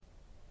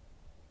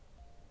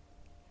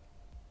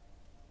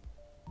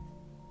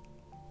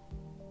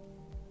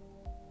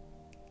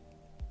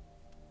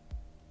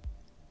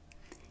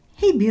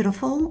Hey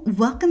beautiful,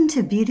 welcome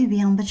to Beauty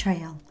Beyond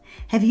Betrayal.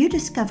 Have you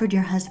discovered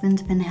your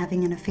husband's been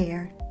having an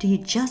affair? Do you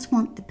just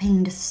want the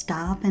pain to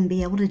stop and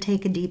be able to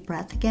take a deep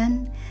breath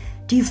again?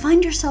 Do you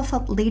find yourself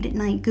up late at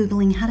night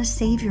Googling how to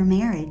save your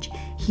marriage,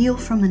 heal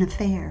from an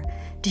affair?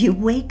 Do you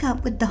wake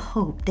up with the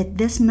hope that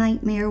this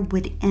nightmare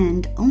would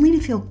end only to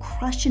feel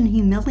crushed and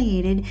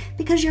humiliated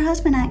because your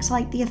husband acts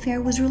like the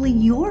affair was really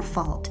your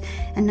fault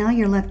and now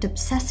you're left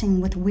obsessing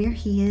with where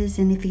he is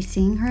and if he's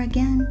seeing her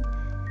again?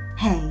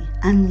 Hey,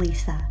 I'm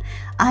Lisa.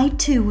 I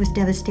too was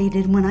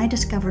devastated when I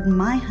discovered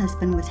my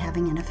husband was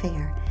having an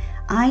affair.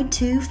 I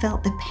too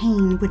felt the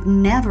pain would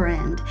never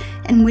end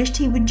and wished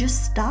he would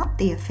just stop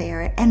the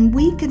affair and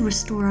we could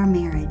restore our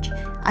marriage.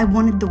 I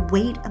wanted the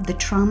weight of the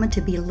trauma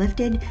to be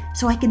lifted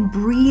so I could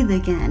breathe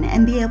again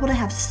and be able to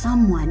have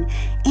someone,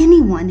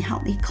 anyone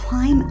help me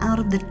climb out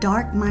of the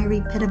dark,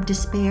 miry pit of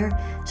despair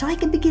so I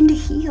could begin to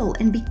heal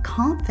and be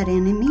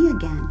confident in me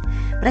again.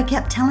 But I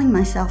kept telling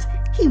myself,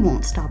 he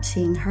won't stop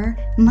seeing her.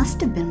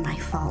 Must have been my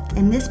fault.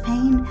 And this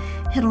pain,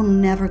 it'll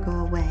never go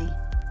away.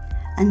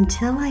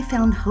 Until I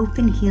found hope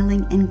and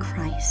healing in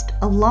Christ,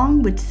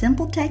 along with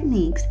simple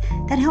techniques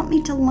that helped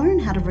me to learn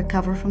how to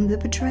recover from the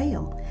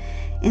betrayal.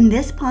 In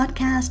this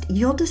podcast,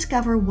 you'll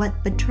discover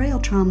what betrayal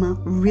trauma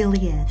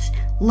really is,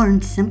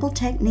 learn simple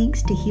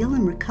techniques to heal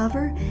and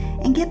recover,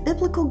 and get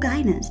biblical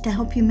guidance to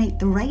help you make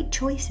the right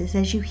choices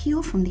as you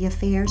heal from the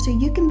affair so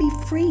you can be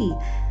free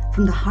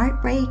from the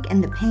heartbreak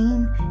and the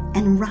pain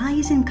and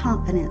rise in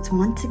confidence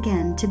once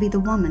again to be the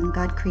woman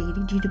God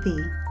created you to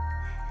be.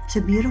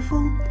 So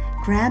beautiful,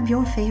 grab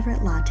your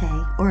favorite latte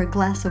or a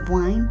glass of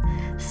wine,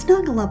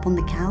 snuggle up on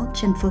the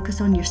couch and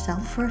focus on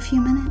yourself for a few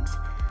minutes.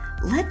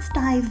 Let's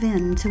dive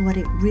into what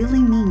it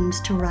really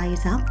means to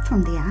rise up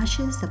from the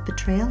ashes of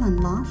betrayal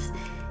and loss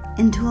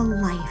into a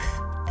life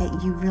that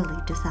you really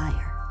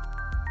desire.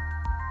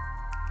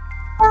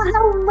 Well,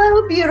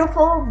 hello,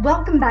 beautiful.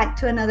 Welcome back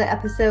to another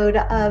episode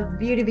of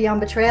Beauty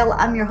Beyond Betrayal.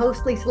 I'm your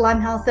host, Lisa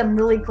Limehouse. I'm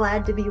really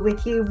glad to be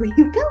with you. We've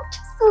got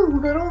just a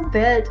little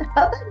bit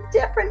of a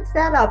different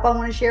setup I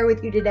want to share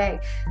with you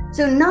today.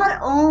 So not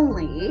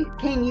only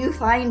can you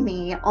find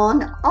me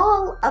on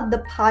all of the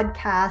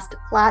podcast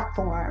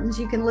platforms,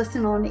 you can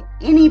listen on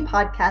any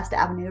podcast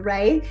avenue,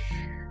 right?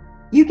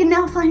 You can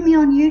now find me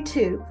on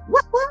YouTube.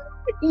 What?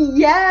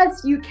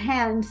 Yes, you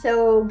can.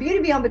 So Beauty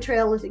Beyond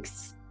Betrayal is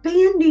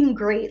expanding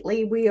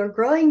greatly. We are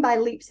growing by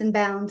leaps and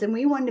bounds, and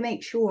we wanted to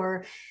make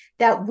sure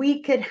that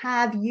we could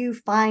have you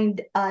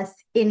find us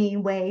any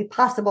way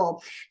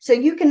possible. So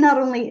you can not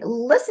only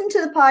listen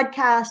to the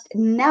podcast,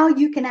 now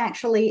you can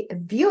actually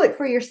view it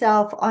for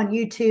yourself on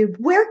YouTube.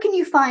 Where can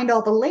you find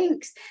all the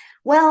links?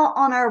 Well,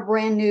 on our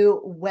brand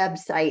new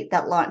website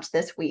that launched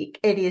this week.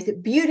 It is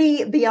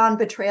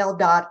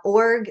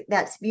beautybeyondbetrayal.org.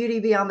 That's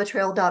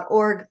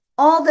beautybeyondbetrayal.org.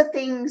 All the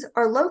things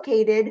are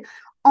located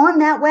on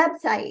that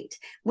website.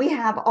 We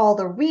have all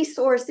the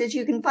resources.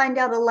 You can find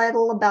out a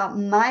little about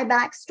my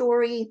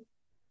backstory.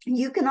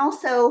 You can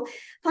also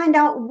find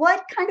out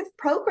what kind of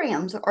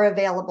programs are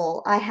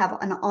available. I have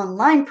an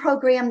online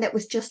program that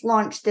was just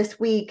launched this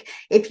week.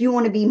 If you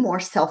want to be more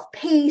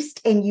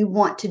self-paced and you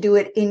want to do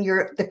it in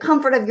the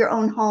comfort of your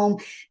own home,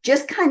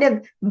 just kind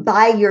of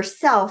by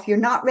yourself, you're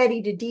not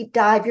ready to deep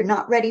dive, you're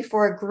not ready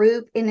for a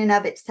group in and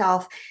of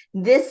itself,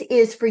 this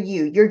is for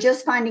you. You're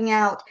just finding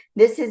out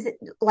this is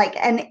like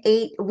an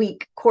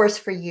 8-week course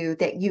for you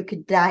that you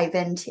could dive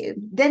into.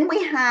 Then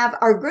we have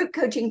our group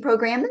coaching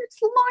program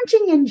that's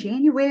launching in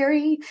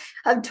January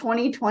of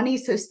 2020.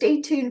 So stay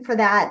tuned for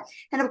that.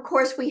 And of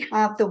course, we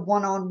have the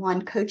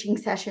one-on-one coaching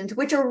sessions,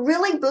 which are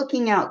really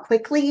booking out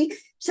quickly.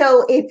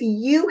 So if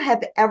you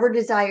have ever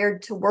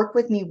desired to work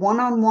with me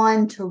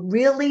one-on-one to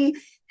really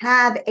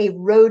have a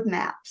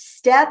roadmap,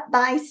 step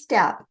by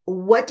step,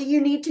 what do you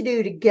need to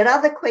do to get out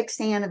of the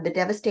quicksand of the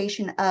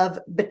devastation of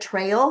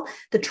betrayal,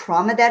 the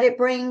trauma that it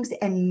brings,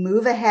 and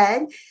move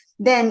ahead,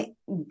 then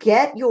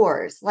get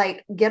yours.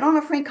 Like, get on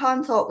a free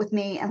consult with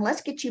me and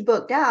let's get you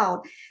booked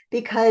out,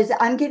 because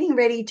I'm getting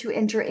ready to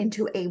enter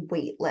into a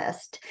wait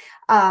list.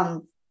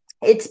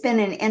 It's been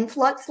an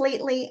influx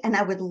lately, and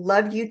I would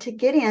love you to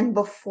get in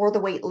before the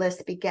wait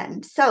list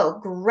begins. So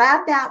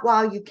grab that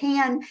while you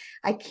can.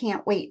 I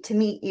can't wait to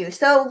meet you.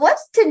 So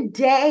what's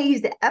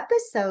today's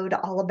episode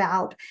all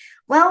about?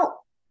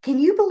 Well, can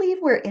you believe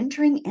we're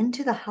entering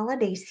into the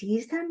holiday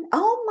season?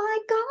 Oh my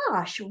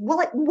gosh.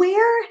 Well,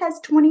 where has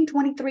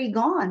 2023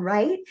 gone,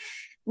 right?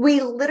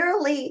 We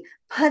literally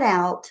put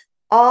out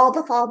all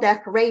the fall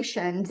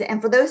decorations.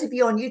 And for those of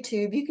you on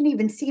YouTube, you can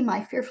even see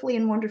my fearfully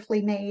and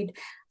wonderfully made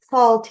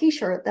fall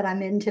t-shirt that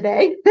I'm in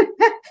today.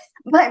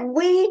 But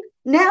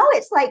now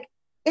it's like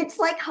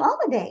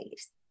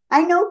holidays.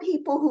 I know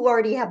people who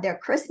already have their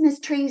Christmas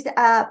trees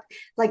up,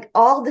 like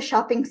all the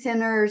shopping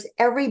centers,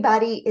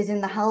 everybody is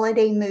in the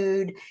holiday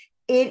mood.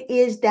 It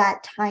is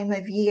that time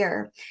of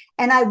year.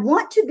 And I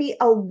want to be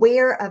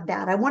aware of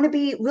that. I want to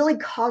be really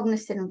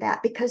cognizant of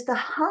that, because the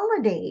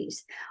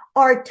holidays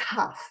are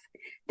tough.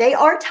 They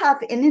are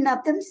tough in and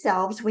of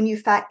themselves when you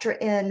factor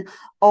in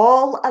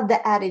all of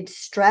the added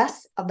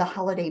stress of the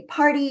holiday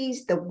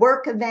parties, the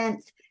work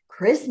events,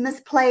 Christmas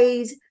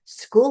plays,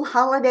 school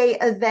holiday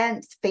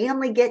events,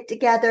 family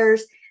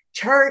get-togethers,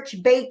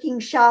 church, baking,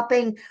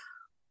 shopping.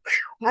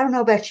 I don't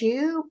know about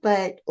you,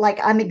 but like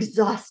I'm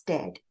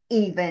exhausted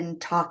even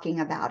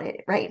talking about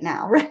it right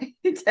now, right?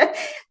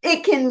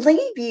 It can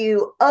leave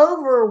you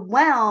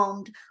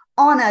overwhelmed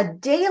on a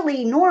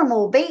daily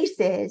normal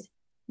basis,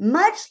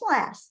 much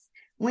less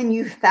when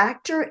you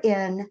factor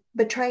in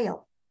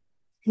betrayal.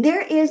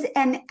 There is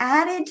an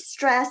added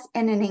stress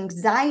and an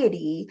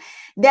anxiety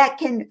that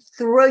can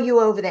throw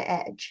you over the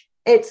edge.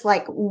 It's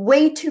like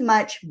way too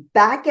much.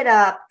 Back it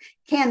up.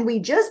 Can we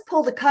just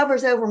pull the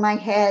covers over my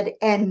head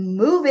and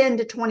move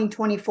into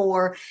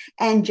 2024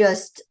 and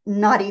just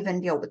not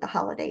even deal with the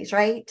holidays,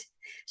 right?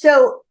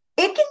 So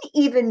it can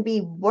even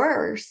be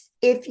worse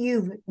if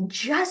you've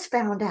just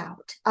found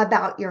out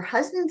about your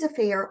husband's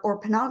affair or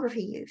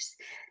pornography use.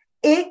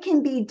 It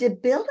can be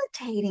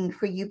debilitating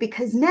for you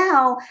because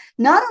now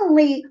not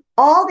only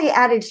all the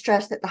added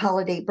stress that the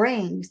holiday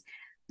brings,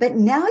 but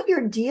now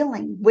you're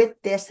dealing with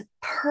this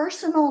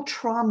personal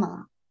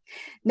trauma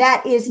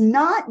that is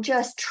not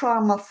just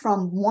trauma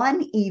from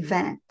one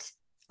event,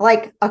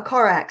 like a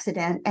car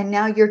accident, and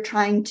now you're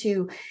trying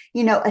to,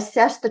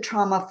 assess the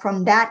trauma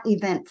from that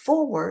event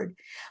forward,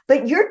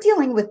 but you're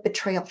dealing with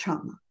betrayal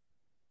trauma.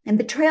 And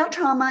betrayal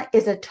trauma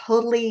is a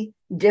totally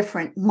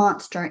different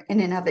monster in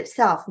and of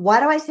itself. Why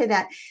do I say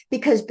that?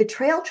 Because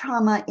betrayal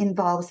trauma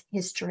involves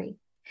history.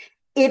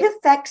 It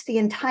affects the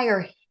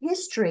entire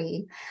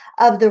history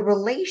of the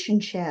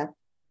relationship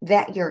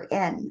that you're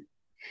in.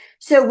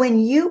 So when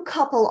you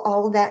couple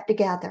all of that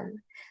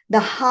together, the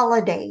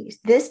holidays,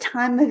 this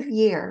time of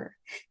year,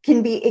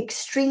 can be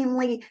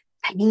extremely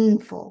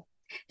painful,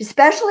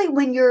 especially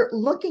when you're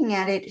looking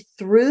at it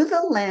through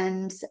the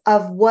lens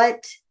of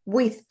what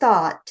we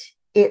thought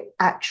it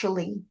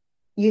actually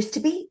used to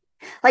be.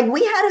 Like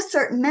we had a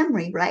certain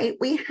memory, right?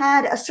 We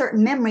had a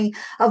certain memory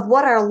of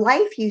what our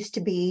life used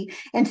to be.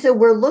 And so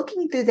we're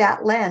looking through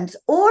that lens,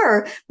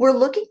 or we're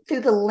looking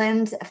through the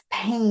lens of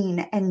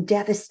pain and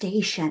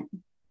devastation.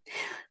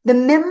 The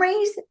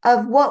memories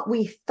of what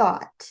we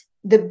thought,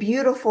 the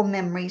beautiful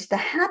memories, the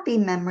happy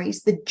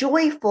memories, the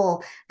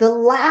joyful, the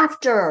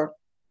laughter,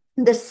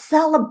 the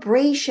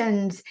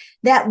celebrations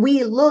that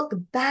we look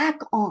back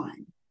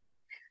on.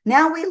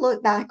 Now we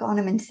look back on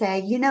them and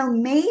say,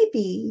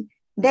 maybe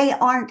they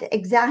aren't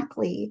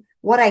exactly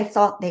what I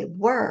thought they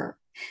were.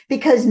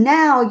 Because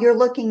now you're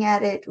looking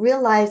at it,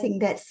 realizing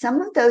that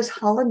some of those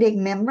holiday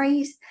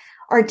memories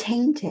are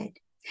tainted.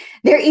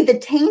 They're either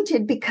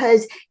tainted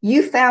because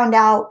you found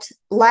out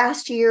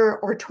last year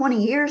or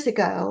 20 years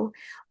ago,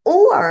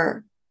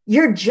 or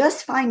you're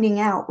just finding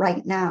out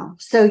right now.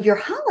 So your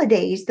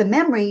holidays, the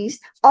memories,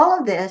 all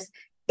of this,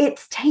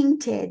 it's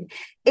tainted.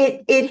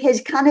 It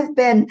has kind of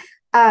been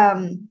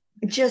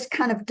just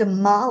kind of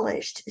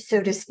demolished,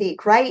 so to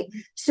speak, right?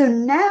 So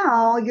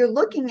now you're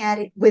looking at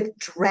it with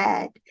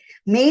dread.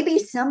 Maybe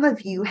some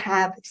of you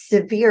have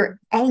severe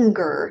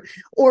anger,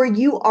 or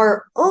you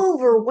are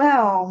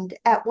overwhelmed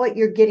at what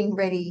you're getting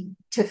ready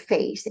to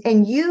face.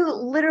 And you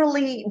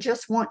literally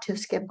just want to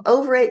skip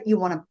over it. You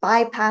want to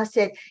bypass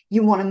it.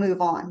 You want to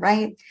move on,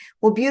 right?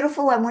 Well,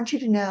 beautiful. I want you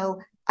to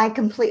know I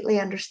completely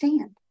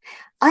understand.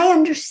 I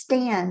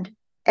understand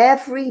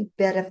every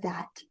bit of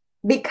that.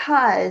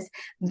 Because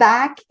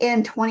back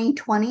in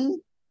 2020,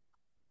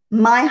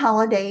 my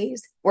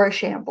holidays were a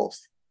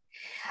shambles.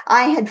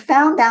 I had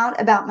found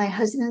out about my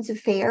husband's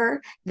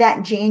affair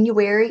that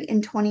January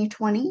in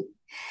 2020.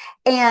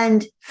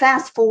 And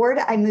fast forward,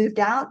 I moved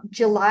out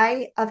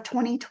July of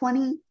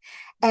 2020.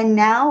 And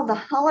now the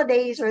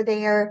holidays are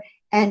there.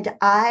 And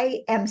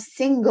I am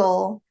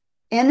single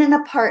in an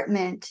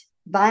apartment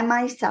by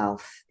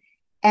myself.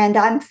 And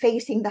I'm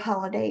facing the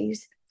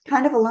holidays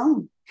kind of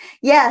alone.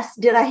 Yes,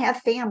 did I have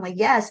family?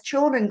 Yes,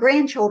 children,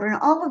 grandchildren,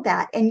 all of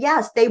that. And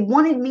yes, they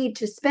wanted me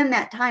to spend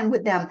that time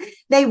with them.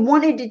 They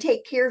wanted to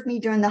take care of me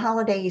during the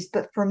holidays.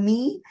 But for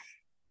me,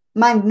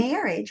 my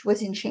marriage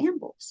was in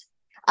shambles.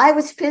 I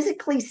was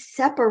physically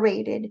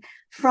separated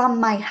from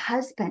my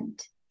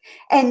husband.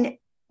 And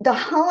the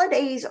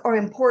holidays are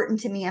important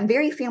to me. I'm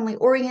very family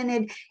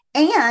oriented.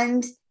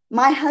 And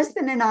my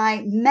husband and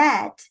I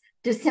met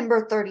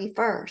December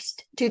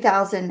 31st,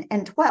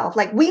 2012.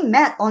 Like we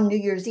met on New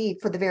Year's Eve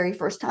for the very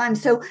first time.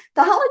 So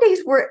the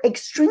holidays were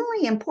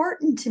extremely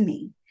important to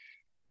me.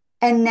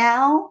 And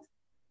now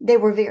they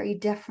were very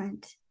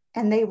different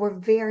and they were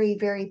very,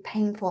 very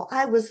painful.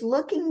 I was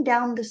looking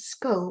down the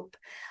scope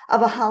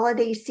of a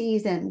holiday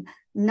season,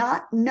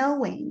 not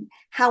knowing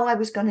how I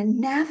was going to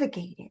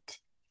navigate it.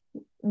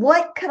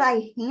 What could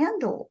I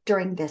handle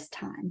during this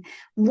time?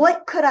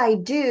 What could I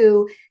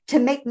do to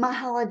make my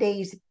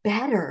holidays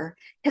better?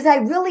 Because I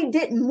really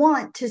didn't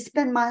want to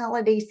spend my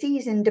holiday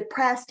season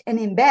depressed and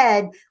in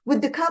bed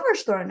with the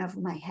covers thrown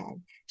over my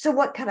head. So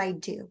what could I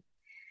do?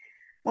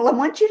 Well, I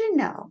want you to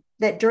know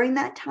that during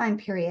that time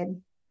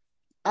period,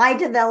 I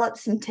developed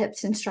some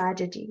tips and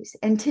strategies.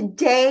 And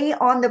today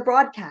on the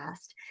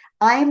broadcast,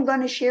 I am going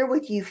to share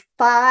with you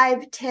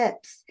 5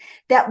 tips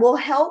that will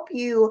help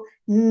you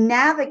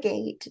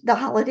navigate the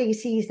holiday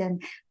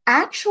season,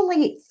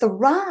 actually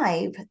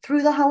thrive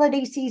through the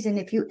holiday season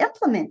if you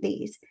implement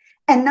these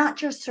and not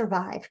just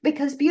survive.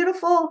 Because,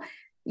 beautiful,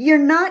 you're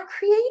not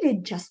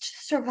created just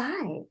to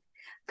survive.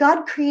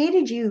 God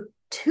created you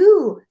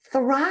to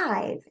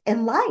thrive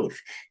in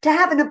life, to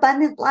have an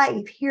abundant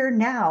life here,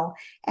 now,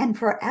 and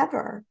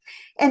forever.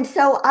 And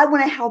so I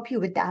want to help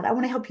you with that. I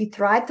want to help you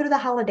thrive through the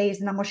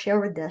holidays, and I'm going to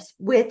share this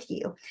with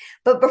you.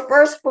 But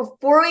first,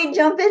 before we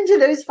jump into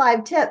those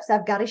 5 tips,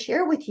 I've got to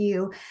share with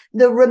you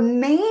the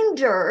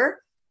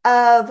remainder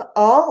of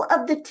all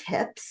of the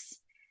tips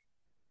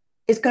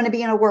is going to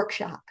be in a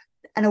workshop.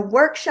 And a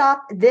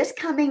workshop this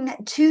coming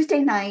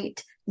Tuesday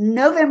night,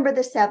 November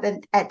the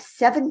 7th at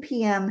 7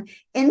 p.m.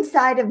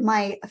 inside of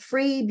my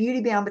free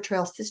Beauty Beyond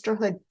Betrayal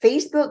Sisterhood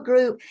Facebook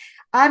group.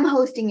 I'm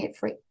hosting it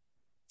free.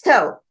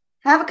 So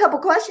I have a couple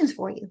questions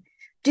for you.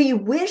 Do you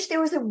wish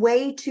there was a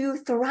way to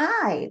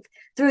thrive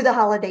through the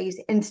holidays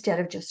instead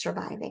of just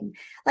surviving?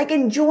 Like,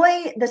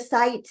 enjoy the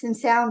sights and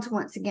sounds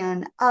once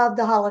again of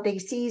the holiday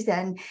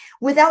season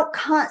without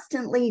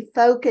constantly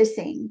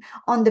focusing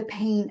on the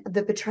pain of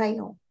the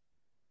betrayal.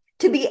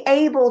 To be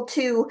able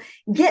to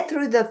get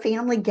through the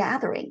family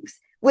gatherings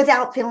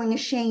without feeling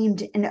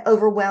ashamed and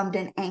overwhelmed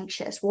and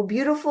anxious. Well,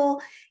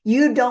 beautiful,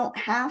 you don't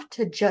have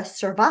to just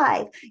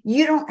survive.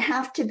 You don't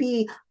have to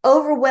be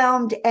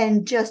overwhelmed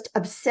and just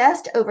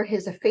obsessed over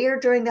his affair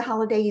during the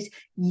holidays.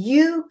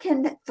 You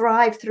can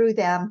thrive through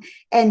them.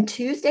 And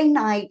Tuesday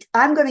night,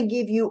 I'm going to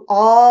give you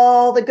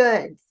all the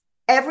goods,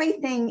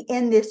 everything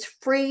in this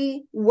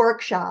free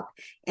workshop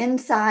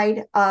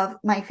inside of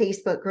my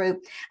Facebook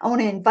group. I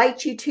want to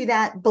invite you to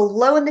that.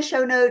 Below in the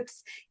show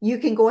notes, you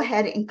can go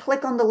ahead and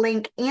click on the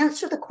link,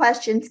 answer the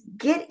questions,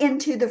 get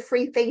into the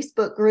free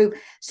Facebook group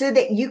so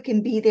that you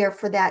can be there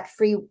for that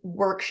free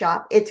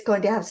workshop. It's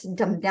going to have some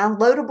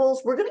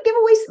downloadables. We're going to give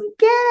away some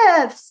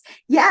gifts.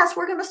 Yes,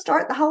 we're going to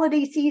start the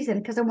holiday season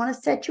because I want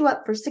to set you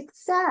up for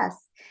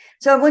success.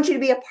 So I want you to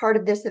be a part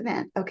of this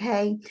event,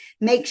 okay?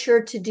 Make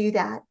sure to do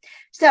that.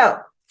 So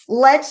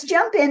let's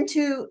jump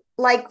into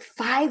like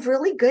 5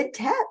 really good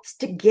tips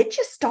to get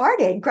you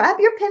started. Grab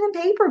your pen and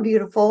paper,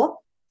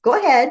 beautiful. Go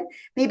ahead.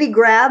 Maybe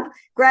grab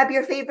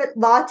your favorite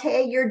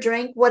latte, your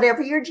drink,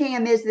 whatever your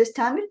jam is this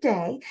time of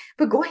day.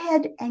 But go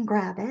ahead and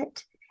grab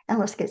it and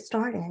let's get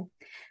started.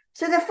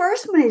 So the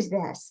first one is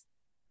this.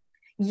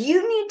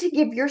 You need to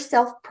give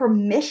yourself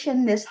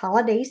permission this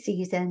holiday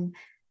season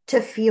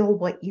to feel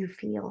what you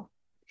feel.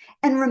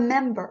 And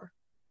remember,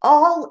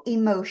 all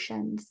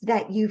emotions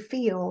that you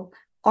feel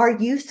are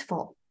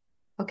useful,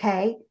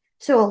 okay?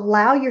 So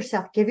allow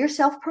yourself, give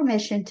yourself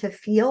permission to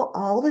feel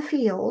all the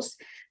feels,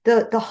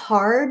 the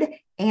hard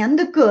and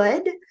the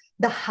good,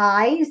 the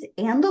highs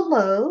and the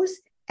lows,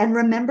 and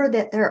remember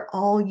that they're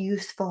all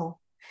useful.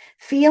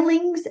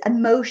 Feelings,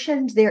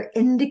 emotions, they're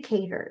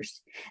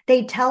indicators.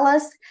 They tell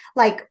us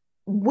like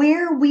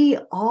where we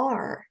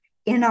are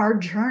in our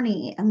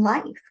journey in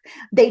life.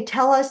 They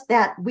tell us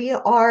that we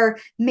are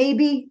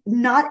maybe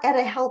not at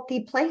a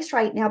healthy place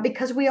right now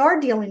because we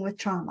are dealing with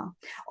trauma,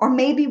 or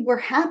maybe we're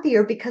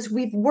happier because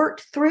we've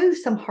worked through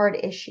some hard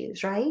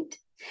issues, right?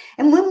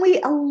 And when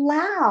we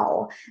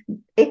allow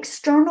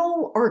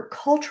external or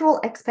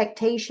cultural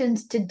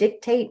expectations to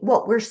dictate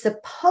what we're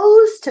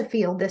supposed to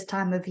feel this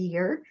time of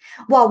year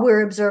while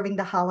we're observing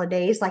the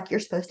holidays, like you're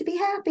supposed to be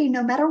happy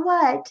no matter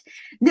what,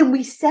 then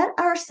we set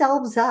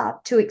ourselves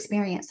up to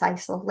experience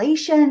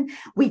isolation.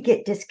 We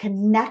get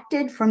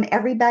disconnected from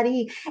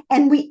everybody,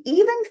 and we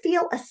even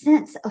feel a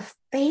sense of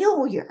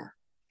failure.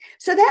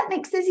 So that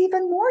makes us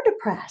even more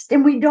depressed,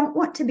 and we don't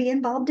want to be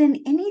involved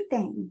in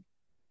anything.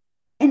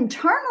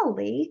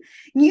 Internally,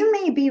 you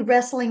may be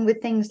wrestling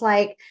with things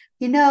like,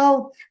 I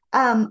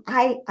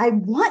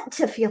want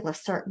to feel a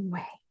certain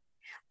way,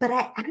 but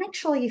I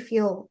actually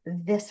feel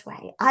this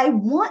way. I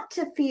want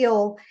to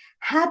feel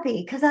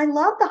happy because I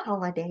love the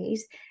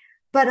holidays,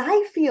 but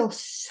I feel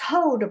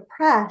so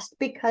depressed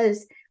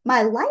because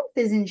my life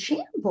is in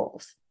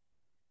shambles.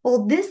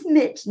 Well, this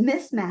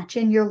mismatch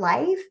in your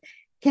life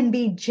can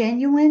be a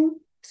genuine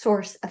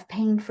source of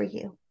pain for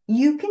you.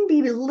 You can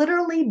be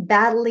literally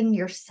battling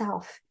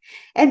yourself.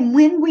 And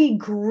when we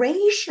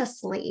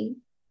graciously,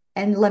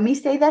 and let me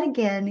say that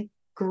again,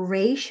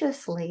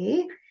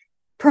 graciously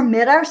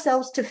permit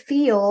ourselves to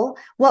feel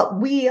what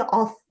we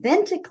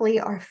authentically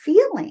are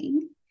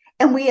feeling,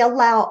 and we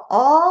allow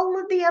all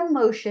of the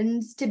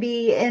emotions to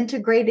be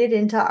integrated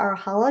into our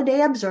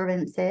holiday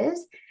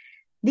observances,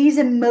 these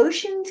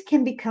emotions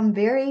can become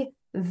very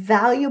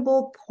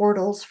valuable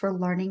portals for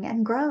learning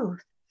and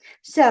growth.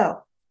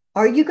 So,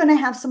 are you going to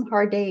have some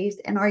hard days,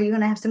 and are you going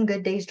to have some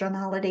good days during the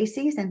holiday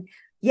season?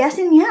 Yes,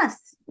 and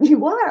yes,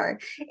 you are.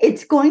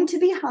 It's going to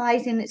be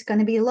highs and it's going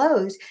to be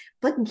lows,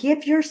 but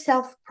give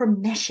yourself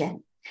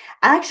permission.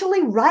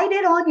 Actually, write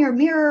it on your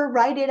mirror,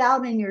 write it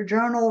out in your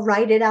journal,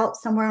 write it out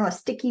somewhere on a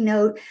sticky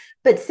note,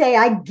 but say,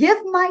 I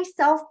give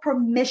myself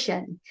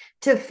permission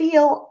to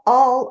feel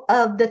all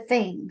of the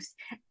things.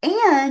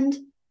 And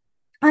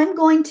I'm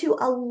going to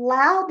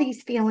allow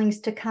these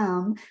feelings to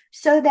come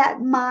so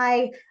that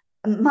my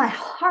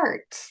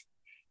heart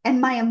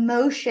and my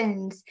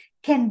emotions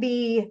can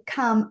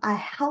become a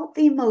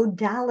healthy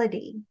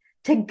modality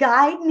to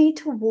guide me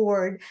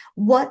toward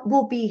what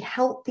will be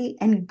healthy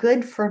and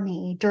good for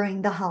me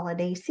during the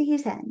holiday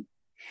season.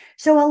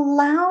 So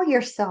allow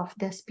yourself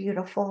this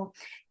beautiful.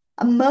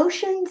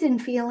 Emotions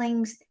and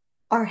feelings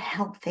are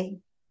healthy.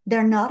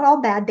 They're not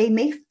all bad. They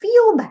may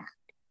feel bad,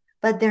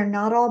 but they're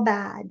not all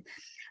bad.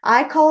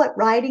 I call it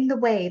riding the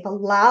wave.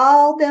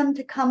 Allow them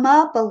to come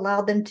up,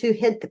 allow them to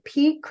hit the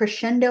peak,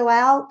 crescendo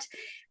out,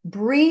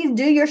 breathe,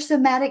 do your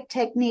somatic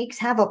techniques,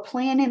 have a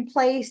plan in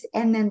place,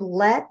 and then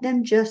let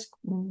them just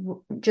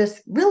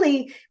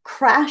really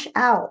crash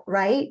out,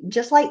 right?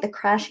 Just like the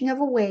crashing of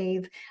a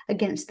wave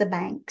against the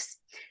banks.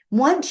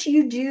 Once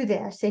you do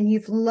this and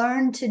you've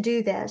learned to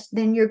do this,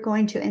 then you're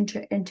going to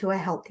enter into a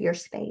healthier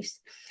space.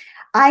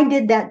 I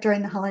did that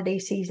during the holiday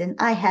season.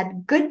 I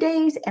had good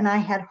days and I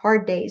had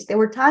hard days. There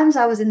were times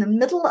I was in the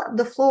middle of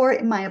the floor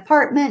in my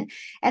apartment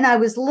and I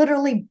was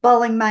literally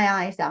bawling my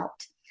eyes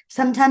out.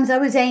 Sometimes I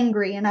was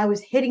angry and I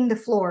was hitting the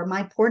floor,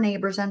 my poor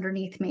neighbors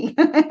underneath me.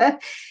 And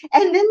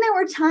then there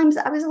were times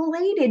I was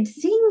elated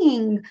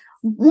singing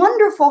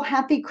wonderful,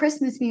 happy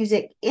Christmas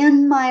music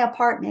in my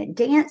apartment,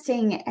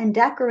 dancing and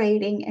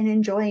decorating and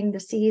enjoying the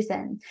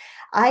season.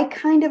 I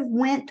kind of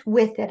went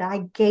with it.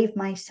 I gave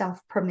myself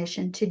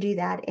permission to do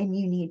that, and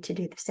you need to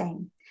do the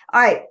same.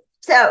 All right,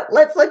 so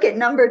let's look at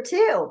number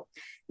 2.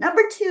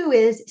 Number 2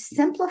 is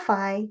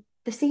simplify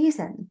the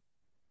season.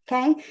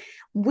 Okay,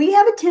 we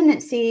have a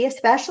tendency,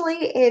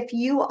 especially if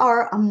you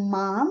are a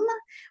mom,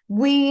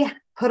 we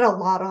put a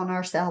lot on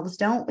ourselves,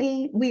 don't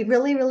we? We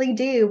really, really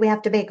do. We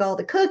have to bake all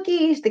the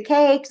cookies, the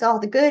cakes, all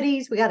the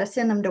goodies. We got to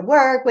send them to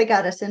work. We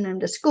got to send them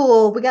to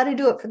school. We got to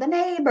do it for the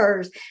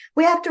neighbors.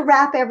 We have to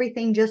wrap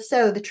everything just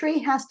so. The tree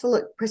has to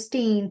look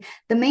pristine.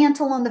 The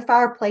mantle on the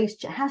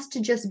fireplace has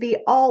to just be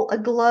all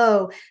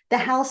aglow. The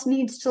house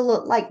needs to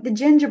look like the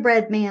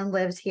gingerbread man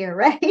lives here,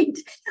 right?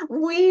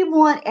 We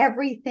want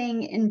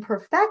everything in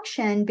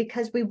perfection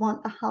because we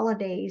want the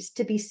holidays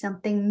to be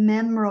something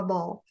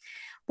memorable.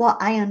 Well,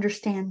 I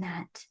understand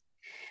that.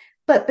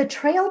 But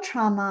betrayal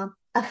trauma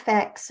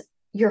affects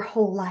your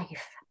whole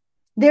life.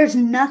 There's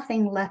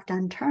nothing left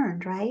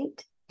unturned,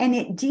 right? And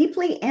it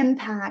deeply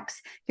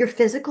impacts your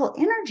physical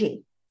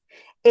energy.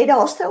 It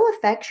also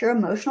affects your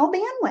emotional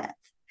bandwidth.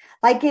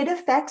 Like, it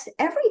affects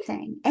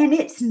everything. And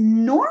it's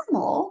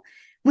normal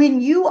when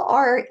you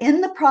are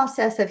in the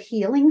process of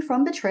healing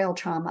from betrayal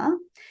trauma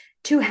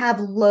to have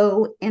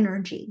low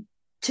energy,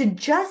 to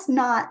just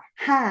not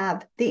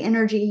have the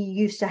energy you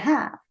used to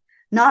have.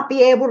 Not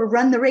be able to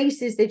run the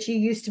races that you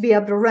used to be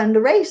able to run the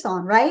race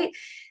on, right?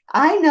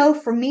 I know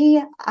for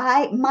me,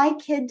 my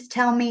kids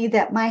tell me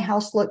that my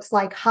house looks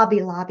like Hobby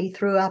Lobby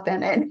threw up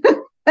in it.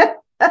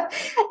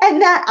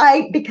 And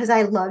that because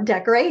I love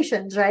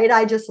decorations, right?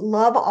 I just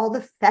love all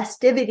the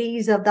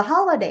festivities of the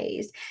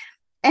holidays.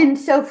 And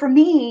so for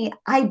me,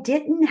 I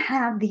didn't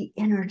have the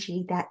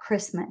energy that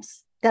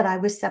Christmas that I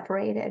was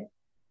separated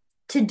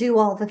to do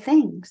all the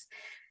things.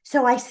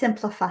 So I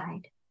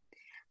simplified.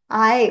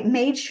 I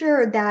made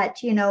sure that,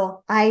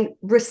 I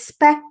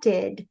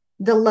respected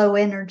the low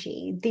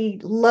energy, the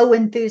low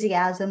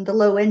enthusiasm, the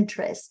low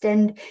interest,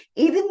 and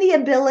even the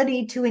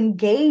ability to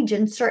engage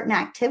in certain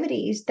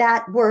activities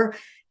that were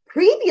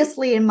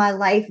previously in my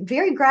life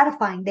very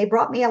gratifying. They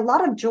brought me a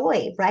lot of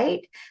joy,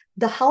 right?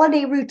 The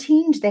holiday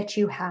routines that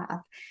you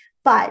have.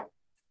 But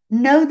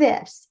know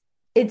this,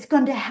 it's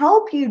going to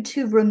help you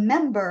to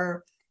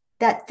remember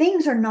that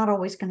things are not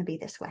always going to be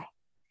this way.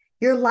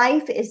 Your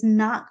life is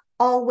not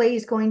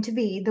always going to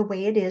be the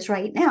way it is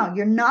right now.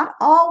 You're not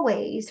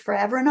always,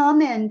 forever and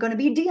amen, going to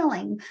be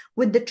dealing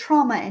with the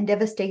trauma and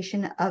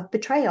devastation of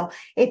betrayal.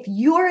 If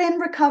you're in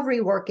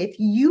recovery work, if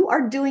you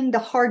are doing the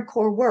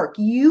hardcore work,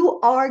 you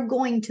are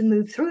going to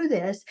move through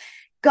this.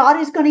 God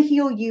is going to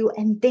heal you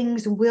and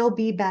things will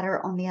be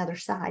better on the other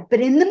side.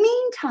 But in the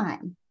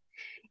meantime,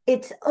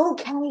 it's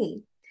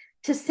okay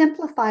to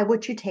simplify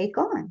what you take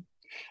on.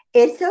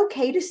 It's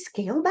okay to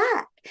scale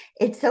back.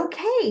 It's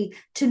okay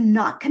to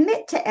not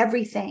commit to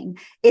everything.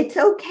 It's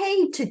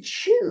okay to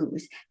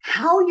choose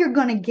how you're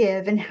going to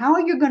give and how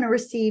you're going to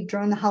receive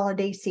during the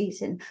holiday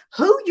season,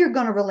 who you're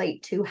going to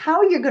relate to,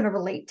 how you're going to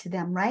relate to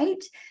them,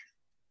 right?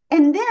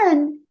 And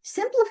then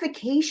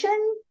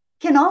simplification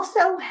can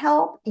also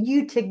help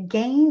you to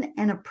gain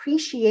an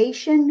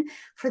appreciation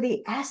for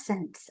the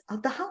essence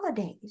of the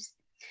holidays.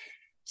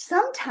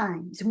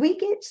 Sometimes we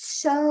get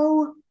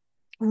so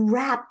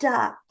wrapped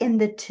up in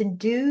the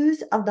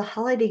to-dos of the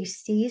holiday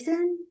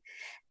season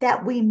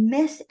that we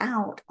miss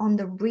out on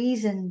the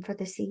reason for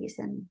the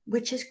season,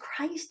 which is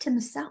Christ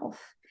himself.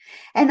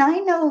 And I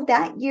know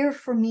that year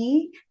for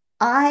me,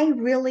 I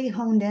really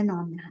honed in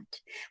on that.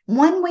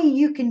 One way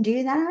you can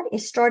do that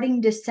is starting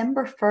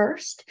December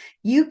 1st,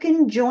 you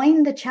can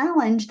join the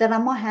challenge that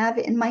I'm going to have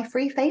in my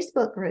free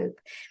Facebook group.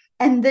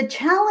 And the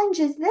challenge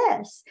is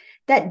this,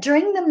 that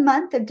during the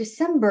month of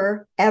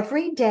December,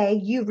 every day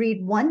you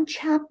read one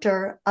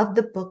chapter of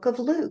the book of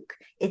Luke.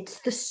 It's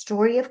the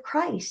story of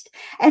Christ.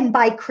 And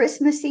by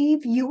Christmas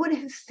Eve, you would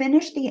have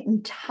finished the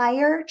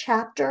entire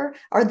chapter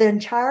or the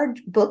entire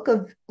book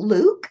of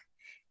Luke.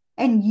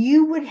 And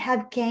you would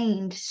have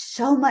gained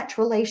so much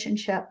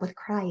relationship with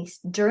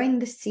Christ during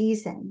the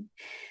season.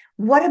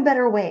 What a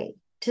better way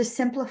to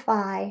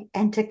simplify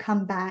and to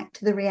come back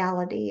to the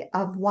reality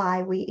of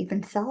why we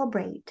even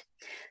celebrate.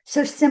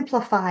 So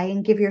simplify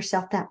and give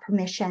yourself that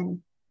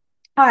permission.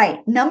 All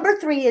right, number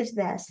 3 is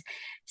this: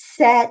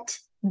 set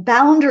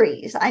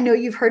boundaries. I know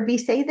you've heard me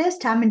say this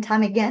time and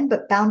time again,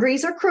 but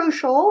boundaries are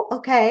crucial,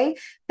 okay?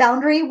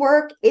 Boundary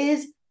work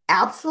is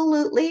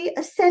absolutely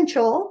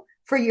essential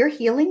for your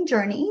healing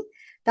journey.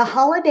 The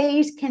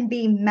holidays can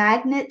be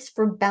magnets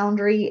for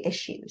boundary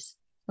issues,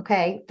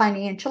 okay?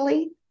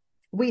 Financially,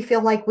 we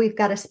feel like we've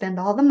got to spend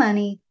all the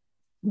money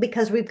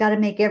because we've got to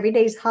make every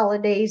day's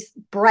holidays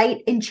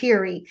bright and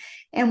cheery.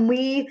 And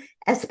we,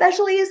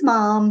 especially as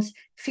moms,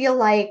 feel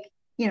like,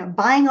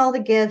 buying all the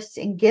gifts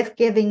and gift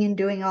giving and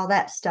doing all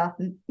that stuff,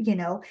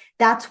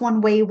 that's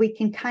one way we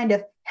can kind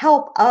of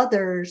help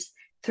others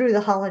through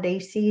the holiday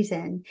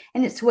season.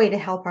 And it's a way to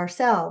help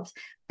ourselves.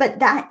 But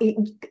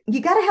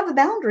you got to have a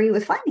boundary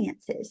with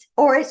finances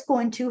or it's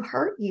going to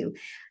hurt you.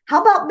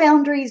 How about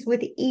boundaries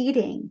with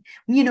eating?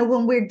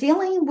 When we're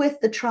dealing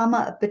with the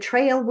trauma of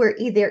betrayal, we're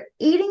either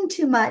eating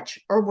too much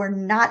or we're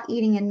not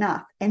eating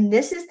enough. And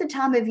this is the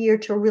time of year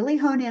to really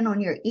hone in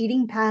on your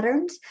eating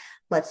patterns.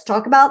 Let's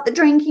talk about the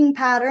drinking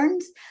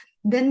patterns.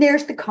 Then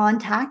there's the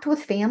contact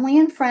with family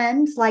and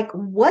friends. Like,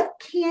 what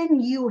can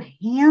you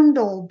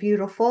handle,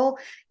 beautiful?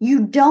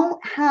 You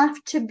don't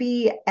have to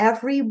be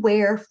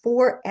everywhere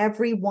for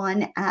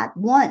everyone at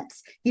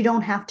once. You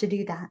don't have to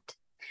do that.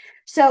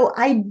 So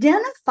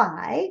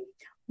identify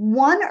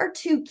 1 or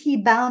 2 key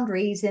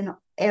boundaries in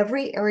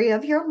every area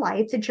of your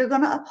life that you're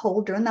going to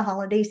uphold during the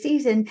holiday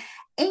season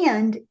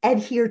and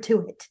adhere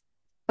to it.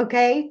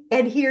 Okay,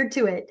 adhere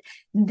to it.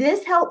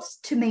 This helps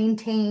to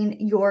maintain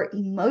your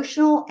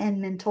emotional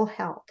and mental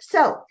health.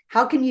 So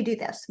how can you do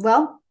this?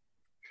 Well,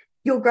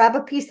 you'll grab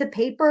a piece of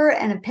paper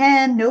and a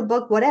pen,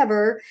 notebook,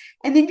 whatever,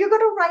 and then you're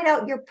going to write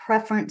out your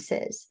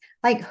preferences.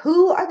 Like,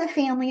 who are the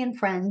family and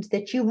friends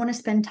that you want to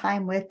spend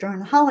time with during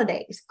the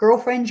holidays?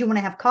 Girlfriends you want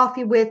to have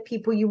coffee with,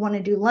 people you want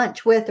to do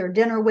lunch with or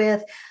dinner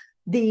with.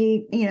 Do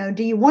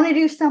you want to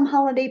do some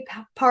holiday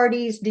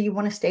parties? Do you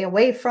want to stay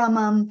away from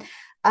them?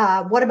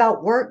 What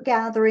about work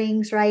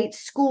gatherings, right?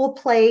 School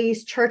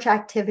plays, church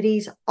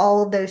activities,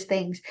 all of those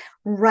things.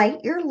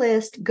 Write your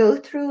list, go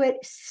through it,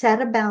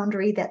 set a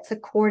boundary that's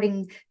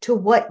according to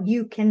what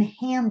you can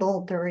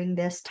handle during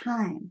this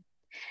time.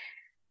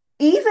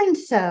 Even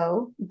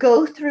so,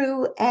 go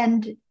through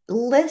and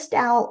list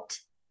out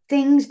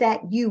things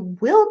that you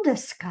will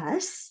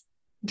discuss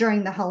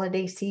during the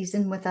holiday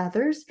season with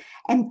others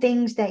and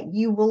things that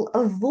you will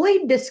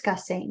avoid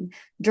discussing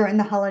during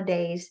the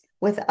holidays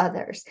with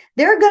others.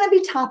 There are going to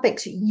be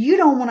topics you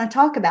don't want to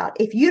talk about.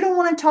 If you don't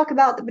want to talk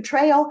about the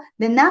betrayal,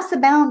 then that's the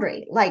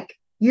boundary. Like,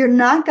 you're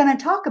not going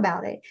to talk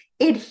about it.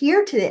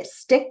 Adhere to this.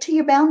 Stick to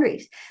your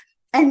boundaries.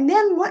 And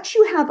then once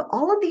you have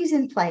all of these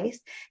in place,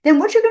 then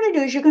what you're going to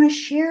do is you're going to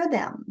share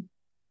them.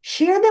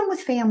 Share them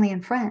with family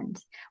and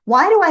friends.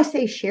 Why do I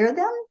say share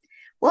them?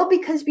 Well,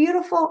 because,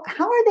 beautiful,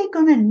 how are they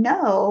going to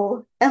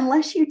know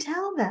unless you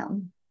tell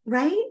them,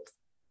 right?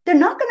 They're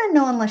not going to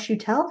know unless you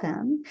tell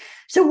them.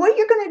 So what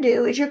you're going to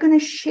do is you're going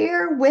to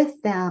share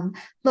with them,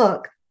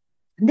 look,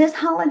 this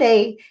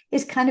holiday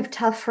is kind of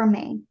tough for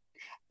me.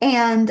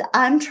 And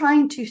I'm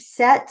trying to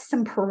set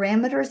some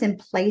parameters in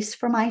place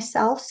for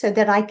myself so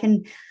that I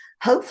can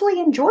hopefully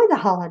enjoy the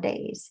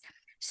holidays.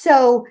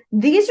 So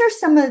these are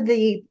some of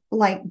the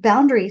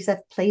boundaries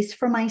I've placed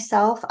for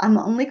myself. I'm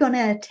only going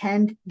to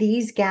attend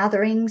these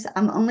gatherings.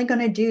 I'm only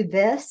going to do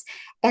this.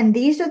 And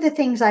these are the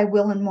things I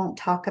will and won't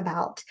talk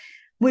about.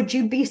 Would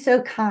you be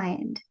so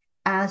kind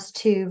as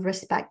to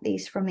respect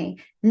these for me?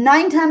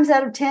 9 times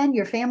out of 10,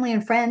 your family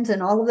and friends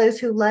and all of those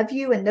who love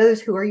you and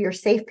those who are your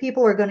safe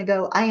people are going to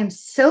go, I am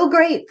so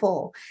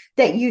grateful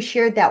that you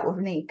shared that with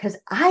me because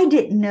I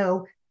didn't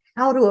know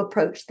how to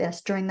approach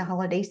this during the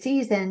holiday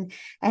season.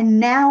 And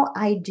now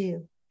I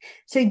do.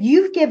 So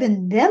you've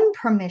given them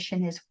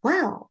permission as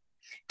well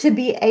to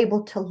be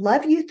able to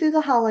love you through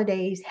the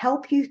holidays,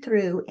 help you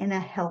through in a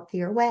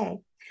healthier way.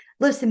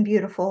 Listen,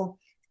 beautiful,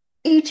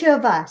 each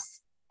of us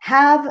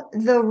have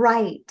the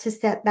right to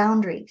set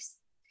boundaries.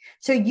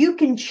 So you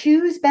can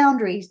choose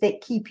boundaries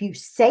that keep you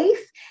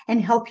safe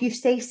and help you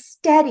stay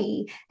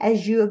steady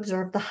as you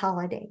observe the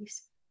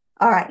holidays.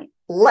 All right,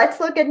 let's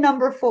look at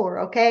number 4,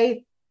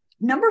 okay?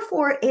 Number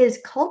 4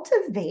 is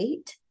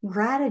cultivate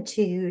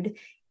gratitude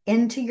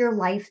into your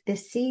life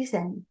this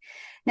season.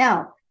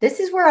 Now, this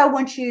is where I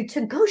want you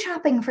to go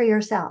shopping for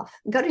yourself.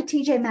 Go to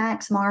TJ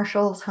Maxx,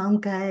 Marshalls,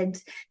 Home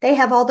Goods. They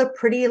have all the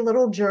pretty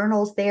little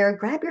journals there.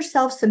 Grab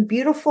yourself some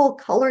beautiful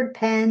colored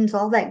pens,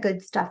 all that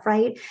good stuff,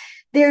 right?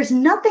 There's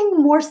nothing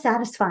more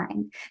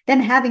satisfying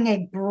than having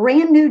a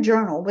brand new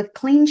journal with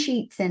clean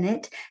sheets in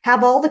it,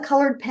 have all the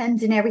colored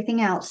pens and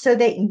everything else so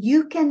that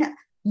you can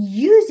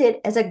use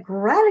it as a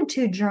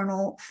gratitude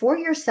journal for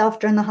yourself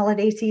during the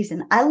holiday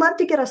season. I love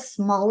to get a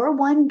smaller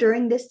one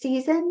during this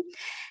season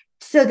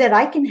so that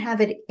I can have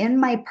it in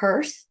my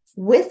purse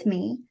with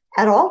me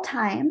at all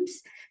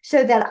times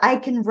so that I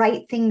can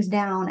write things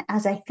down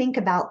as I think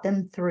about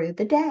them through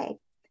the day.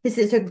 This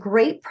is a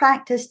great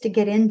practice to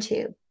get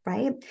into,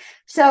 right?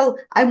 So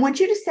I want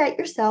you to set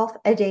yourself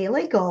a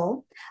daily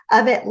goal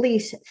of at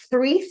least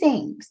 3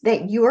 things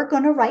that you are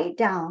going to write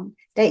down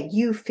that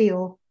you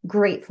feel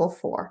grateful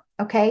for.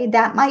 Okay.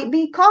 That might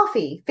be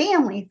coffee,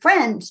 family,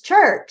 friends,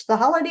 church, the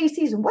holiday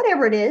season,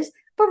 whatever it is,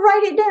 but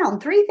write it down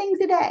 3 things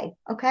a day.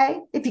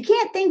 Okay. If you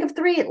can't think of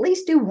 3, at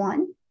least do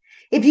 1.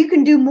 If you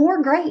can do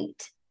more,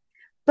 great.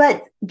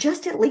 But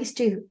just at least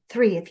do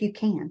 3 if you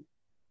can.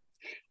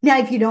 Now,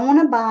 if you don't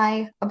want to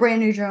buy a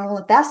brand new journal,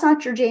 if that's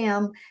not your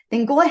jam,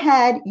 then go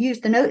ahead, use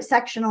the notes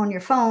section on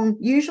your phone.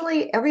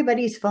 Usually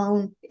everybody's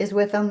phone is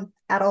with them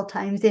at all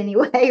times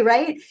anyway,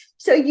 right?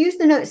 So use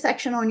the notes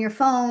section on your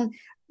phone,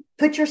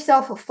 put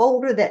yourself a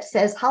folder that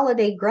says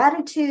holiday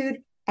gratitude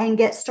and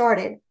get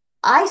started.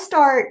 I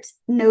start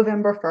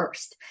November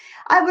 1st.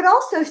 I would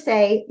also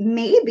say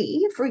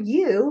maybe for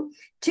you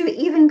to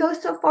even go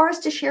so far as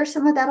to share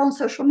some of that on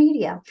social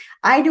media.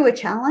 I do a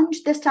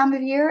challenge this time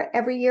of year,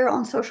 every year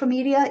on social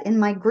media in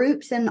my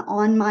groups and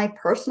on my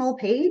personal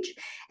page.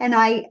 And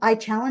I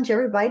challenge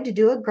everybody to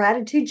do a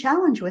gratitude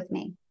challenge with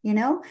me.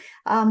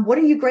 What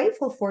are you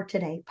grateful for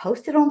today?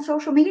 Post it on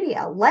social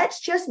media. Let's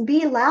just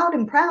be loud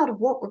and proud of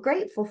what we're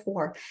grateful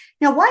for.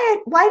 Now,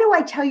 why do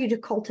I tell you to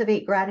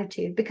cultivate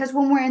gratitude? Because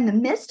when we're in the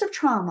midst of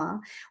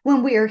trauma,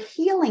 when we are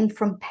healing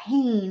from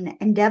pain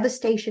and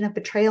devastation of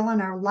betrayal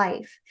in our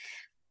life,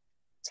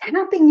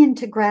 tapping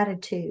into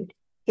gratitude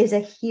is a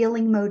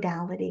healing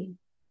modality.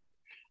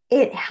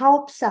 It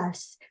helps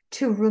us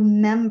to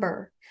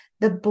remember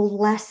the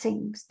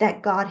blessings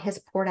that God has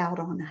poured out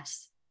on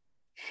us.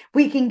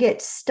 We can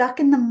get stuck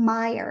in the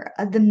mire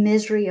of the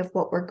misery of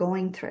what we're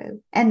going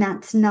through. And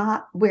that's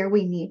not where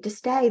we need to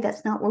stay.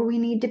 That's not where we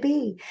need to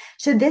be.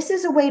 So this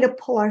is a way to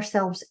pull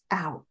ourselves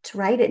out,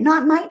 right? It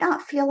might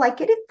not feel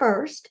like it at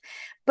first,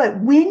 but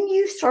when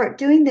you start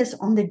doing this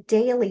on the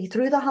daily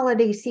through the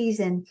holiday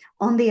season,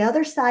 on the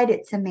other side,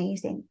 it's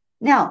amazing.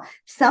 Now,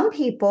 some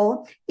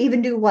people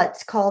even do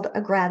what's called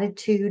a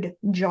gratitude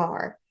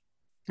jar.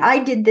 I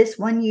did this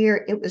one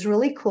year. It was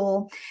really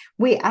cool.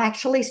 We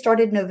actually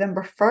started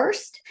November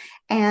 1st.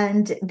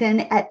 And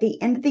then at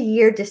the end of the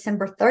year,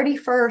 December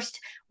 31st,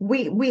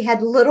 we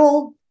had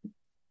little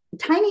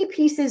tiny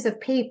pieces of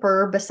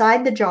paper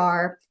beside the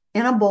jar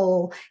in a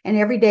bowl. And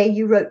every day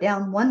you wrote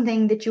down one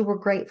thing that you were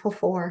grateful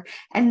for.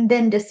 And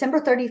then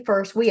December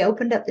 31st, we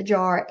opened up the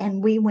jar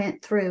and we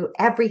went through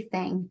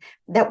everything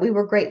that we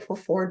were grateful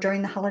for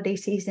during the holiday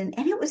season.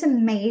 And it was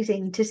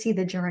amazing to see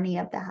the journey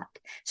of that.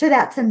 So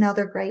that's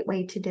another great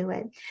way to do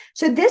it.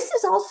 So this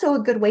is also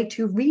a good way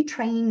to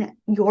retrain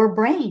your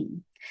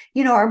brain.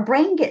 Our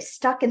brain gets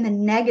stuck in the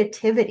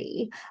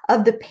negativity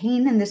of the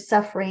pain and the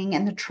suffering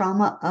and the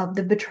trauma of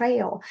the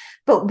betrayal.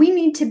 But we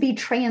need to be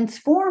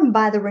transformed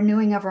by the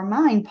renewing of our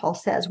mind, Paul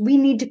says. We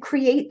need to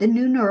create the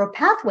new neural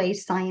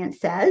pathways, science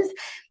says,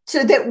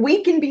 so that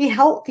we can be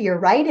healthier,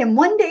 right? And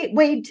one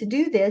way to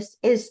do this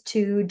is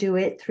to do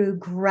it through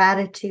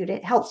gratitude.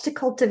 It helps to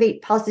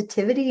cultivate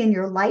positivity in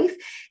your life.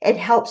 It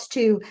helps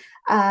to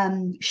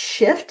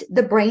shift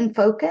the brain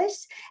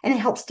focus, and it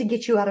helps to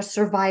get you out of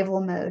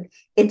survival mode.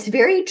 It's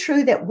very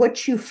true that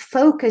what you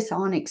focus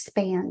on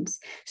expands.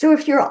 So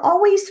if you're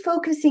always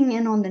focusing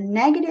in on the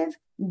negative,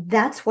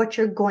 that's what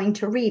you're going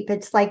to reap.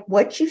 It's like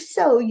what you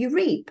sow, you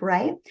reap,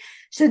 right?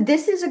 So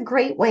this is a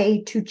great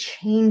way to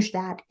change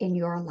that in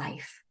your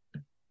life.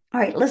 All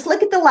right, let's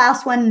look at the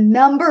last one,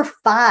 number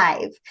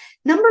 5.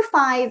 Number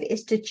 5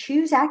 is to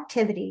choose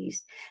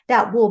activities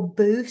that will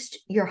boost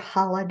your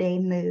holiday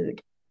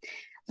mood.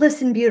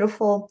 Listen,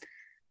 beautiful,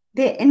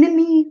 the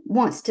enemy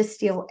wants to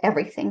steal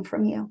everything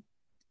from you.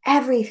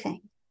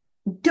 Everything.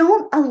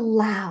 Don't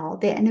allow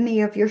the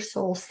enemy of your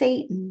soul,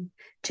 Satan,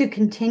 to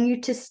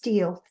continue to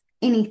steal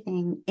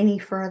anything any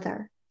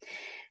further.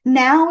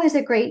 Now is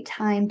a great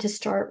time to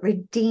start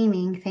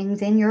redeeming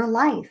things in your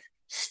life.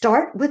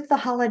 Start with the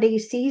holiday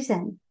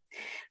season.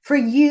 For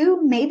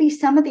you, maybe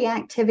some of the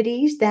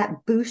activities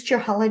that boost your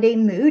holiday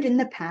mood in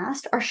the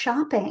past are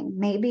shopping,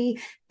 maybe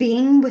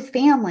being with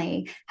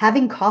family,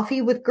 having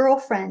coffee with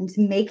girlfriends,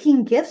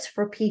 making gifts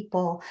for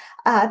people.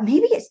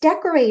 Maybe it's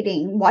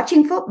decorating,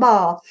 watching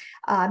football.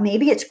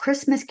 Maybe it's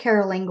Christmas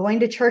caroling,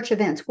 going to church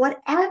events.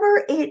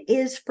 Whatever it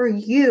is for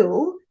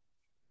you,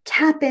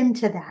 tap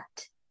into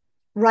that.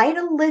 Write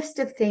a list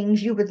of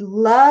things you would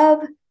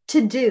love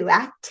to do,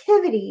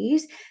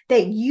 activities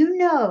that you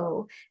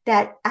know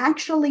that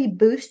actually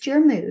boost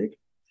your mood.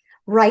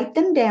 Write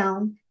them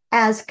down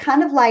as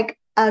kind of like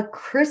a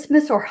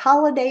Christmas or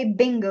holiday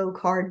bingo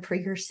card for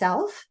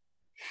yourself,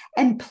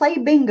 and play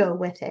bingo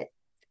with it.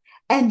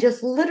 And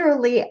just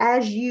literally,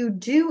 as you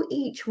do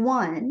each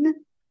one,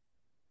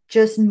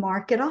 just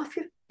mark it off.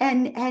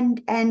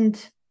 And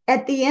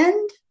at the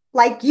end,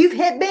 like you've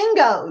hit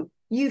bingo,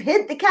 you've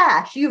hit the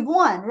cash, you've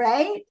won,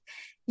 right?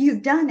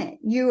 You've done it.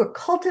 You are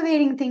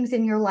cultivating things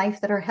in your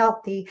life that are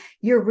healthy.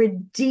 You're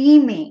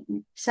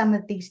redeeming some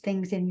of these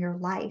things in your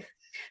life.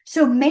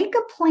 So make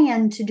a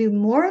plan to do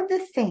more of the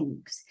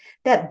things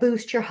that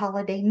boost your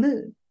holiday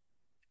mood.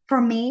 For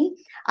me,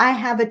 I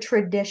have a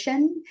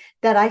tradition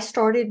that I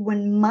started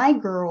when my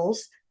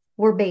girls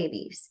were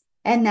babies,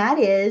 and that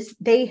is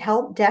they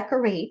help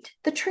decorate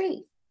the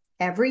tree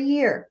every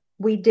year.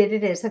 We did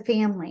it as a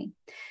family.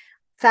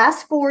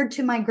 Fast forward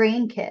to my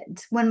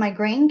grandkids. When my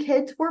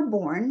grandkids were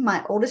born,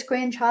 my oldest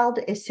grandchild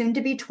is soon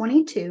to be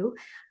 22.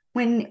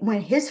 When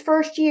his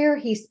first year,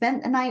 he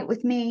spent the night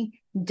with me,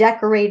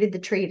 decorated the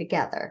tree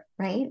together,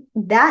 right?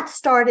 That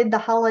started the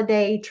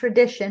holiday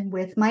tradition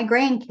with my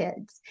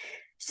grandkids.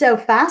 So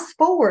fast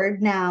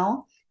forward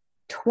now,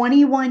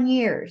 21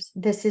 years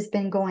this has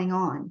been going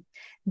on.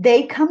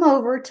 They come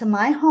over to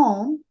my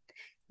home.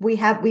 We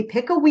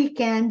pick a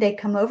weekend. They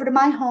come over to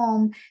my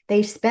home.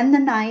 They spend the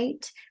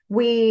night.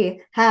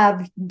 We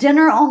have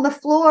dinner on the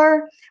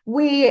floor.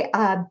 We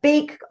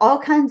bake all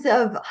kinds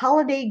of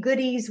holiday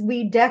goodies.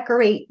 We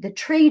decorate the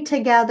tree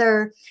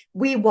together.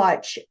 We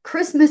watch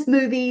Christmas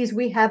movies.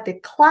 We have the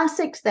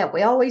classics that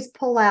we always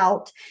pull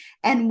out.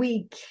 And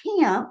we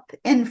camp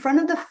in front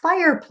of the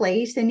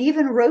fireplace and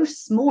even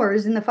roast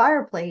s'mores in the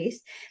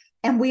fireplace.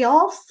 And we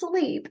all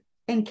sleep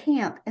and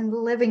camp in the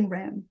living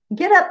room.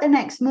 Get up the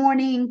next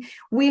morning.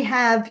 We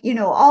have,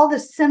 all the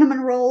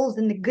cinnamon rolls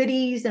and the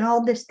goodies and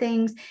all these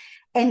things.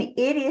 And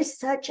it is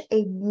such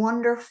a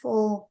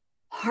wonderful,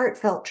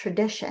 heartfelt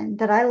tradition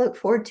that I look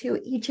forward to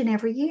each and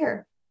every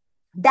year.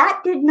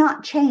 That did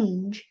not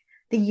change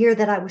the year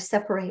that I was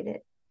separated.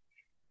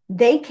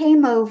 They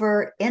came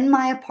over in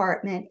my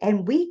apartment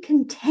and we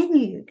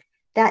continued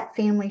that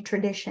family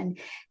tradition.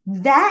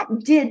 That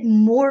did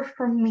more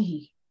for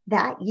me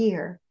that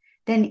year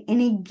than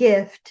any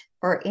gift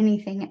or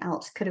anything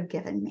else could have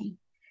given me,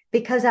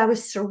 because I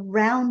was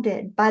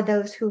surrounded by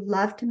those who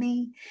loved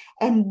me,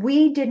 and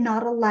we did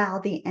not allow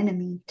the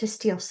enemy to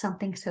steal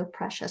something so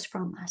precious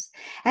from us.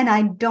 And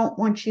I don't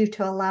want you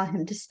to allow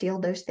him to steal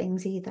those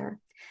things either.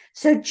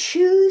 So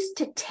choose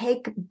to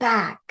take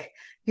back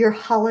your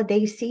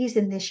holiday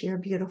season this year,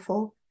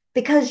 beautiful,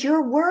 because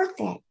you're worth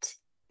it.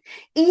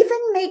 Even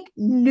make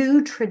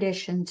new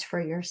traditions for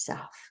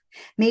yourself.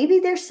 Maybe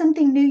there's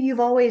something new you've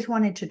always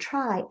wanted to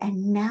try,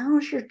 and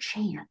now's your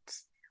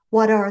chance.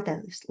 What are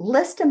those?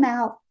 List them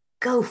out.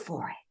 Go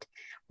for it.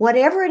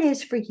 Whatever it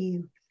is for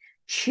you,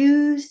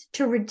 choose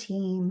to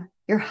redeem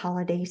your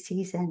holiday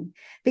season,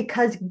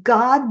 because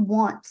God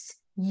wants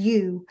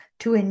you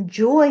to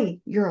enjoy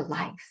your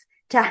life,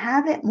 to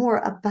have it more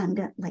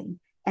abundantly,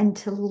 and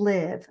to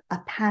live a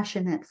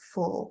passionate,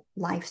 full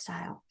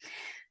lifestyle.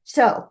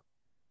 So,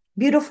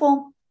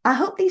 beautiful. I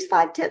hope these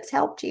 5 tips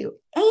helped you.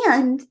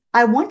 And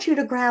I want you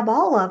to grab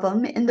all of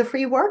them in the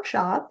free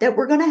workshop that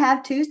we're going to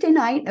have Tuesday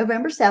night,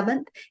 November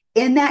 7th,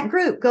 in that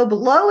group. Go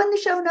below in the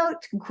show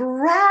notes,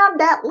 grab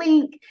that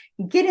link,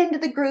 get into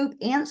the group,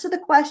 answer the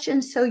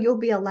questions so you'll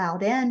be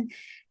allowed in.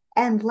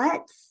 And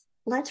let's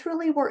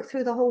really work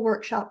through the whole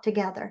workshop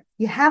together.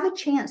 You have a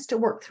chance to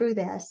work through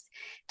this,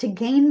 to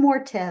gain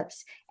more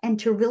tips, and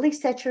to really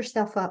set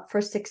yourself up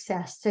for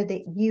success so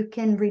that you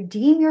can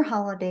redeem your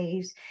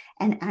holidays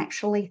and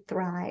actually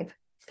thrive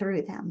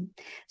through them.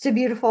 So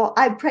beautiful.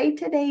 I pray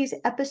today's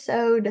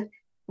episode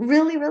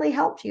really, really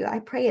helped you. I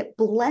pray it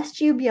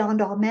blessed you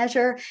beyond all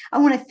measure. I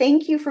want to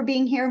thank you for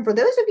being here. And for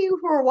those of you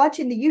who are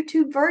watching the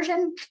YouTube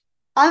version,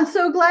 I'm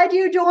so glad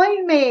you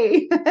joined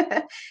me.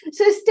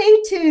 So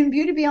stay tuned.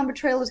 Beauty Beyond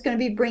Betrayal is going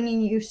to be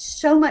bringing you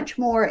so much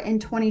more in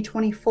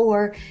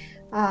 2024.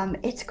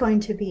 It's going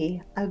to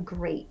be a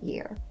great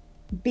year.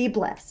 Be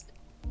blessed.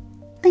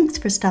 Thanks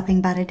for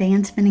stopping by today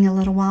and spending a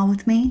little while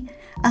with me.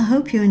 I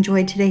hope you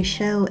enjoyed today's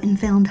show and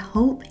found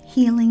hope,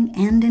 healing,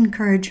 and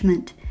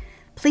encouragement.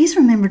 Please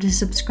remember to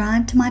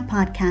subscribe to my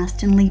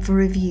podcast and leave a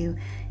review.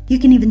 You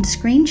can even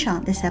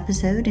screenshot this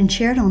episode and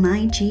share it on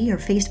IG or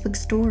Facebook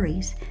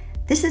stories.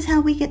 This is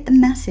how we get the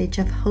message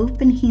of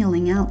hope and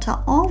healing out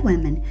to all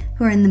women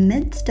who are in the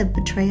midst of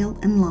betrayal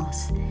and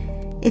loss.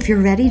 If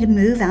you're ready to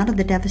move out of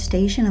the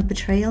devastation of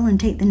betrayal and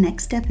take the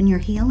next step in your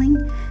healing,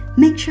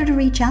 make sure to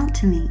reach out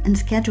to me and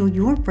schedule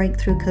your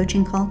breakthrough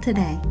coaching call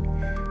today.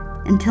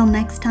 Until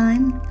next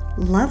time,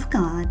 love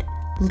God,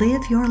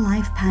 live your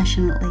life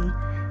passionately,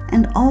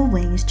 and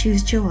always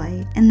choose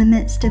joy in the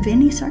midst of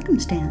any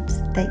circumstance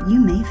that you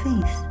may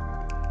face.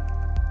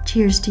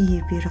 Cheers to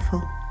you,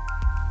 beautiful.